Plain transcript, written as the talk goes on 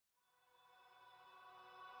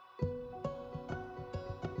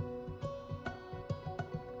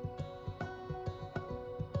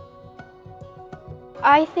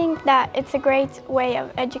I think that it's a great way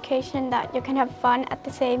of education that you can have fun at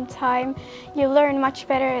the same time. You learn much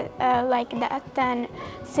better like that than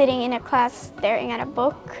sitting in a class staring at a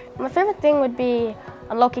book. My favorite thing would be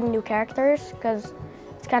unlocking new characters because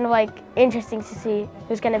it's kind of like interesting to see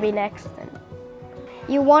who's going to be next.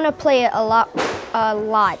 You want to play it a lot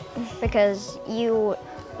because you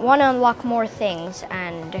want to unlock more things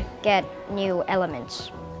and get new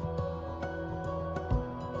elements.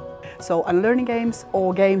 So learning games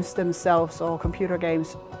or games themselves or computer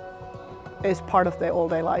games is part of their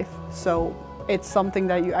all-day life. So it's something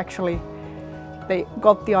that they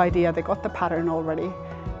got the idea, they got the pattern already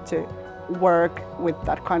to work with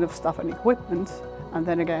that kind of stuff and equipment. And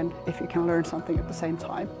then again, if you can learn something at the same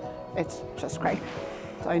time, it's just great.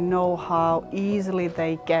 I know how easily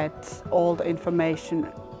they get all the information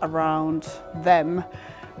around them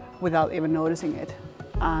without even noticing it.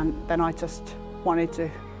 And then I just wanted to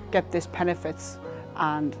get these benefits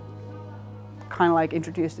and kind of like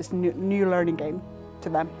introduce this new learning game to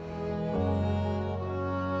them.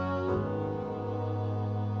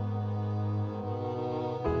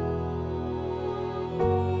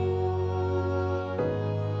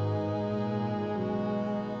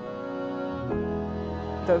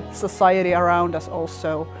 The society around us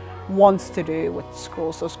also wants to do with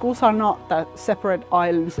schools. So schools are not that separate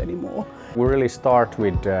islands anymore. We really start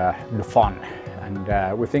with the fun.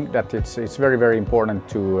 And we think that it's very, very important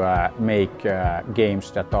to make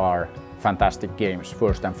games that are fantastic games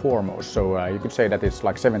first and foremost. So you could say that it's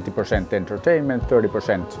like 70% entertainment,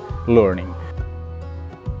 30% learning.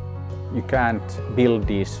 You can't build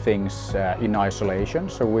these things in isolation.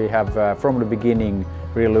 So we have from the beginning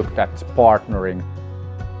really looked at partnering.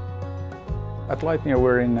 At Lightyear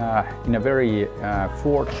we're in a very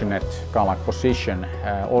fortunate kind of like position.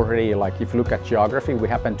 Already, like if you look at geography, we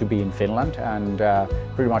happen to be in Finland, and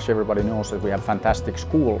pretty much everybody knows that we have fantastic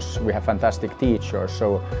schools, we have fantastic teachers.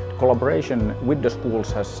 So collaboration with the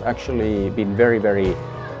schools has actually been very, very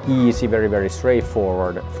easy, very, very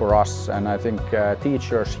straightforward for us. And I think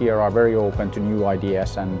teachers here are very open to new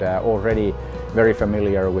ideas and already very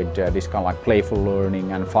familiar with this kind of like playful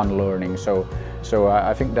learning and fun learning. So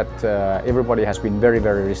I think that everybody has been very,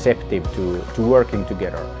 very receptive to working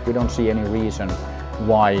together. We don't see any reason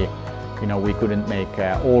why we couldn't make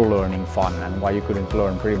all learning fun and why you couldn't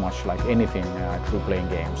learn pretty much like anything through playing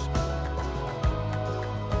games.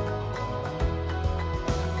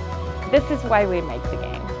 This is why we make the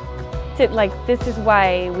game. This is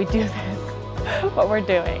why we do this, what we're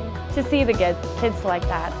doing. To see the kids like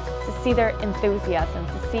that, to see their enthusiasm,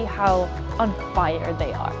 to see how on fire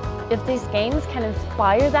they are. If these games can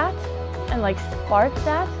inspire that and like spark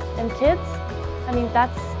that in kids, I mean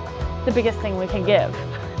that's the biggest thing we can give,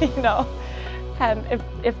 And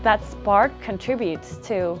if that spark contributes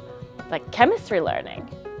to like chemistry learning,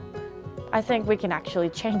 I think we can actually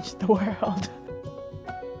change the world.